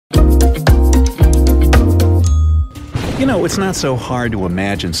It's not so hard to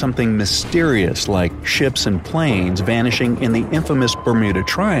imagine something mysterious like ships and planes vanishing in the infamous Bermuda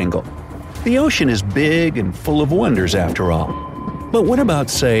Triangle. The ocean is big and full of wonders after all. But what about,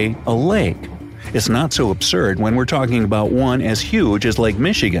 say, a lake? It's not so absurd when we're talking about one as huge as Lake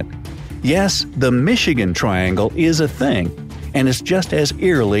Michigan. Yes, the Michigan Triangle is a thing, and it's just as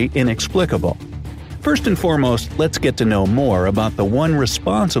eerily inexplicable. First and foremost, let's get to know more about the one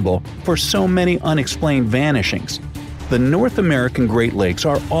responsible for so many unexplained vanishings. The North American Great Lakes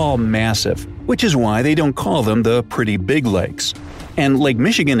are all massive, which is why they don't call them the pretty big lakes. And Lake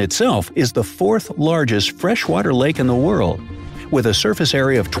Michigan itself is the fourth largest freshwater lake in the world. With a surface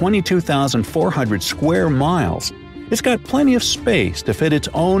area of 22,400 square miles, it's got plenty of space to fit its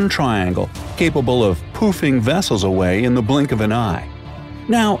own triangle, capable of poofing vessels away in the blink of an eye.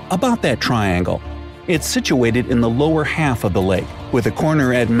 Now, about that triangle. It's situated in the lower half of the lake, with a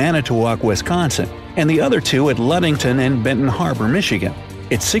corner at Manitowoc, Wisconsin, and the other two at Ludington and Benton Harbor, Michigan.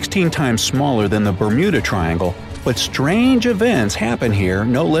 It's 16 times smaller than the Bermuda Triangle, but strange events happen here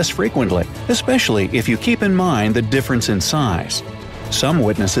no less frequently, especially if you keep in mind the difference in size. Some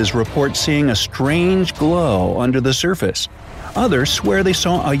witnesses report seeing a strange glow under the surface. Others swear they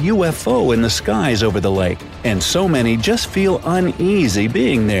saw a UFO in the skies over the lake, and so many just feel uneasy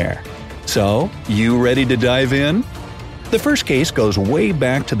being there. So, you ready to dive in? The first case goes way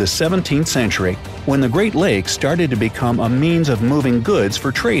back to the 17th century, when the Great Lakes started to become a means of moving goods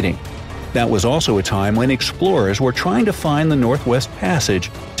for trading. That was also a time when explorers were trying to find the Northwest Passage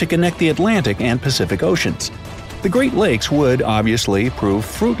to connect the Atlantic and Pacific Oceans. The Great Lakes would obviously prove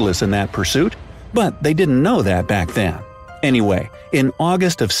fruitless in that pursuit, but they didn't know that back then. Anyway, in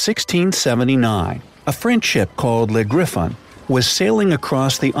August of 1679, a French ship called Le Griffon was sailing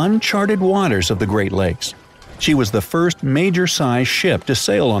across the uncharted waters of the Great Lakes. She was the first major-sized ship to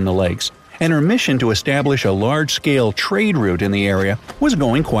sail on the lakes, and her mission to establish a large-scale trade route in the area was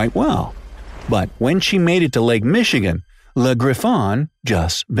going quite well. But when she made it to Lake Michigan, Le Griffon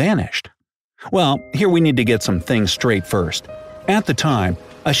just vanished. Well, here we need to get some things straight first. At the time,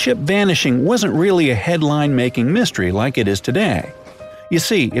 a ship vanishing wasn't really a headline-making mystery like it is today. You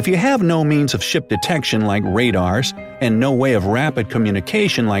see, if you have no means of ship detection like radars and no way of rapid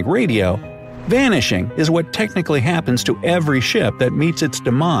communication like radio, vanishing is what technically happens to every ship that meets its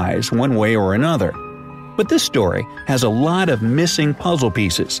demise one way or another. But this story has a lot of missing puzzle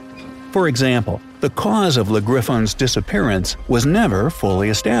pieces. For example, the cause of Le Griffon's disappearance was never fully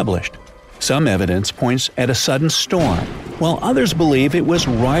established. Some evidence points at a sudden storm, while others believe it was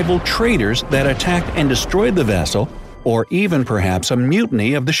rival traders that attacked and destroyed the vessel, or even perhaps a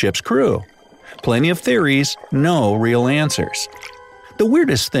mutiny of the ship's crew. Plenty of theories, no real answers. The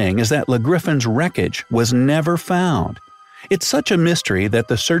weirdest thing is that Le Griffon's wreckage was never found. It's such a mystery that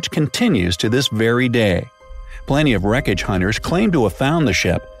the search continues to this very day. Plenty of wreckage hunters claim to have found the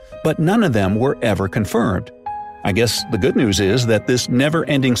ship, but none of them were ever confirmed. I guess the good news is that this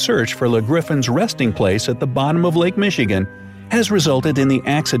never-ending search for Le Griffon's resting place at the bottom of Lake Michigan has resulted in the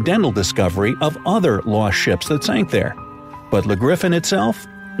accidental discovery of other lost ships that sank there. But Le Griffon itself?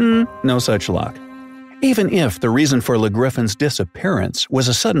 No such luck. Even if the reason for Le Griffon's disappearance was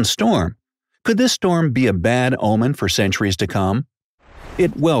a sudden storm, could this storm be a bad omen for centuries to come?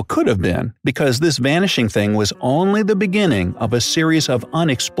 It well could have been, because this vanishing thing was only the beginning of a series of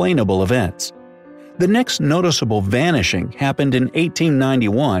unexplainable events. The next noticeable vanishing happened in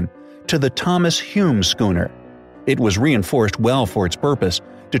 1891 to the Thomas Hume schooner. It was reinforced well for its purpose,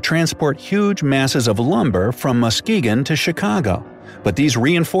 to transport huge masses of lumber from Muskegon to Chicago, but these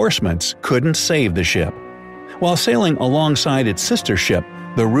reinforcements couldn't save the ship. While sailing alongside its sister ship,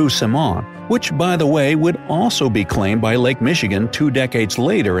 the Roussillon, which by the way would also be claimed by Lake Michigan 2 decades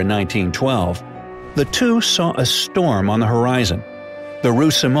later in 1912, the two saw a storm on the horizon. The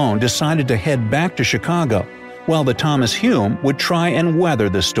Roussillon decided to head back to Chicago, while the Thomas Hume would try and weather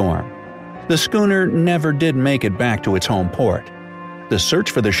the storm. The schooner never did make it back to its home port. The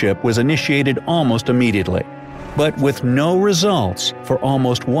search for the ship was initiated almost immediately, but with no results for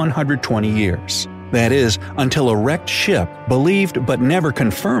almost 120 years. That is, until a wrecked ship, believed but never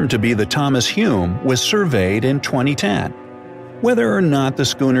confirmed to be the Thomas Hume, was surveyed in 2010. Whether or not the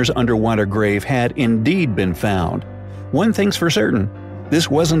schooner's underwater grave had indeed been found, one thing's for certain: this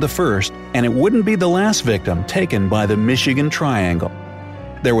wasn't the first, and it wouldn't be the last victim taken by the Michigan Triangle.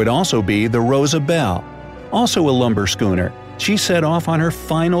 There would also be the Rosabelle, also a lumber schooner. She set off on her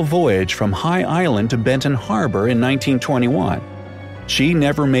final voyage from High Island to Benton Harbor in 1921. She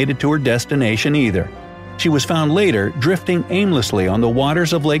never made it to her destination either. She was found later drifting aimlessly on the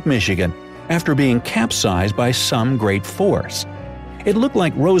waters of Lake Michigan after being capsized by some great force. It looked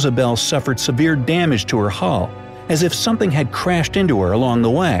like Rosabelle suffered severe damage to her hull, as if something had crashed into her along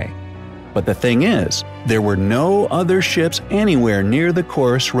the way. But the thing is, there were no other ships anywhere near the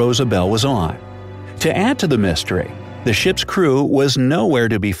course Rosabelle was on. To add to the mystery, the ship's crew was nowhere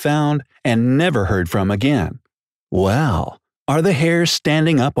to be found and never heard from again. Well, are the hairs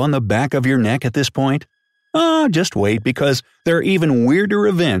standing up on the back of your neck at this point? Just wait, because there are even weirder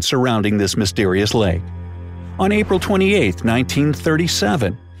events surrounding this mysterious lake. On April 28,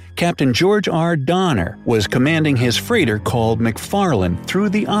 1937, Captain George R. Donner was commanding his freighter called McFarland through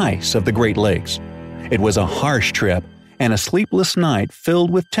the ice of the Great Lakes. It was a harsh trip, and a sleepless night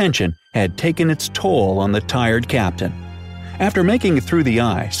filled with tension had taken its toll on the tired captain. After making it through the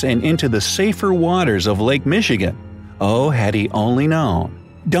ice and into the safer waters of Lake Michigan, had he only known,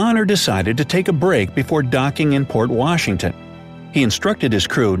 Donner decided to take a break before docking in Port Washington. He instructed his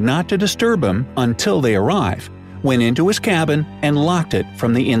crew not to disturb him until they arrive, went into his cabin, and locked it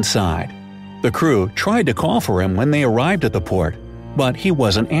from the inside. The crew tried to call for him when they arrived at the port, but he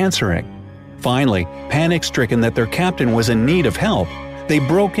wasn't answering. Finally, panic-stricken that their captain was in need of help, they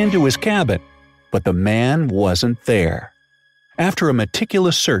broke into his cabin, but the man wasn't there. After a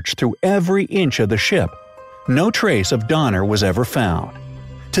meticulous search through every inch of the ship, no trace of Donner was ever found.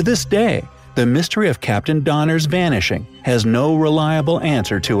 To this day, the mystery of Captain Donner's vanishing has no reliable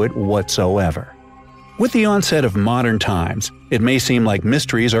answer to it whatsoever. With the onset of modern times, it may seem like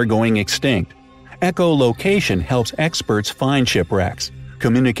mysteries are going extinct. Echolocation helps experts find shipwrecks.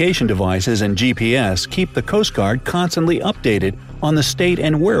 Communication devices and GPS keep the Coast Guard constantly updated on the state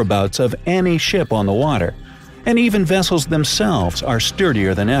and whereabouts of any ship on the water. And even vessels themselves are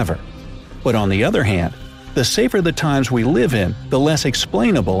sturdier than ever. But on the other hand, the safer the times we live in, the less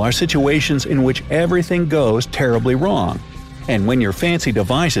explainable are situations in which everything goes terribly wrong. And when your fancy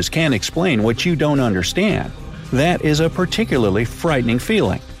devices can't explain what you don't understand, that is a particularly frightening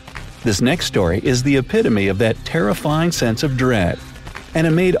feeling. This next story is the epitome of that terrifying sense of dread, and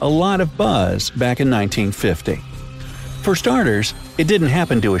it made a lot of buzz back in 1950. For starters, it didn't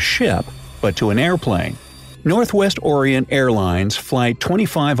happen to a ship, but to an airplane. Northwest Orient Airlines Flight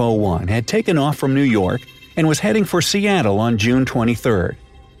 2501 had taken off from New York and was heading for Seattle on June 23rd.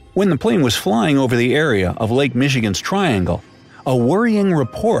 When the plane was flying over the area of Lake Michigan's Triangle, a worrying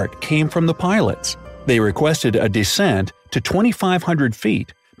report came from the pilots. They requested a descent to 2,500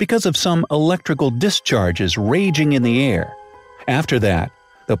 feet because of some electrical discharges raging in the air. After that,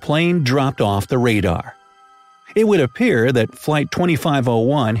 the plane dropped off the radar. It would appear that Flight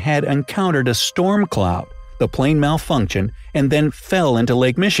 2501 had encountered a storm cloud, the plane malfunctioned, and then fell into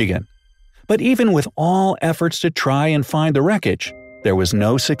Lake Michigan. But even with all efforts to try and find the wreckage, there was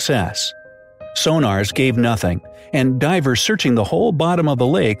no success. Sonars gave nothing, and divers searching the whole bottom of the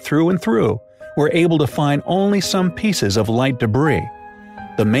lake through and through were able to find only some pieces of light debris.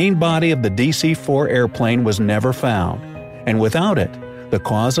 The main body of the DC-4 airplane was never found, and without it, the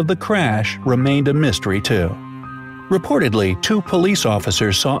cause of the crash remained a mystery too. Reportedly, 2 police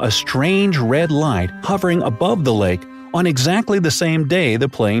officers saw a strange red light hovering above the lake on exactly the same day the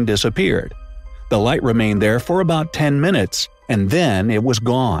plane disappeared. The light remained there for about 10 minutes, and then it was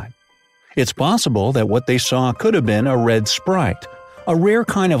gone. It's possible that what they saw could have been a red sprite, a rare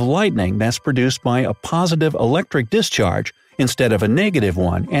kind of lightning that's produced by a positive electric discharge instead of a negative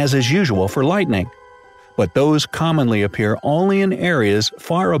one, as is usual for lightning. But those commonly appear only in areas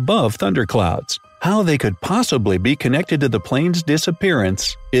far above thunderclouds. How they could possibly be connected to the plane's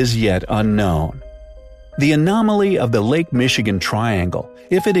disappearance is yet unknown. The anomaly of the Lake Michigan Triangle,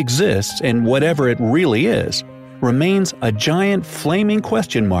 if it exists and whatever it really is, remains a giant flaming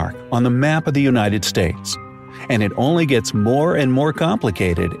question mark on the map of the United States. And it only gets more and more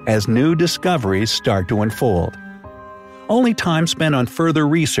complicated as new discoveries start to unfold. Only time spent on further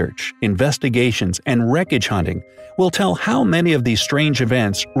research, investigations, and wreckage hunting will tell how many of these strange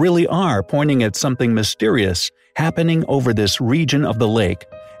events really are pointing at something mysterious happening over this region of the lake,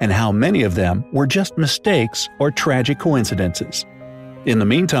 and how many of them were just mistakes or tragic coincidences. In the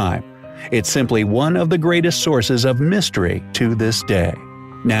meantime, it's simply one of the greatest sources of mystery to this day.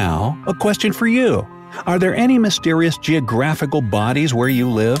 Now, a question for you. Are there any mysterious geographical bodies where you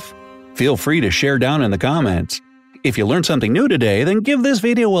live? Feel free to share down in the comments. If you learned something new today, then give this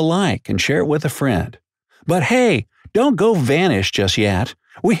video a like and share it with a friend. But hey, don't go vanish just yet.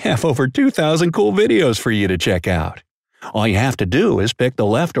 We have over 2,000 cool videos for you to check out. All you have to do is pick the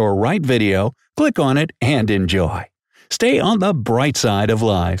left or right video, click on it, and enjoy. Stay on the bright side of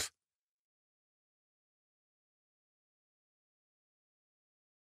life.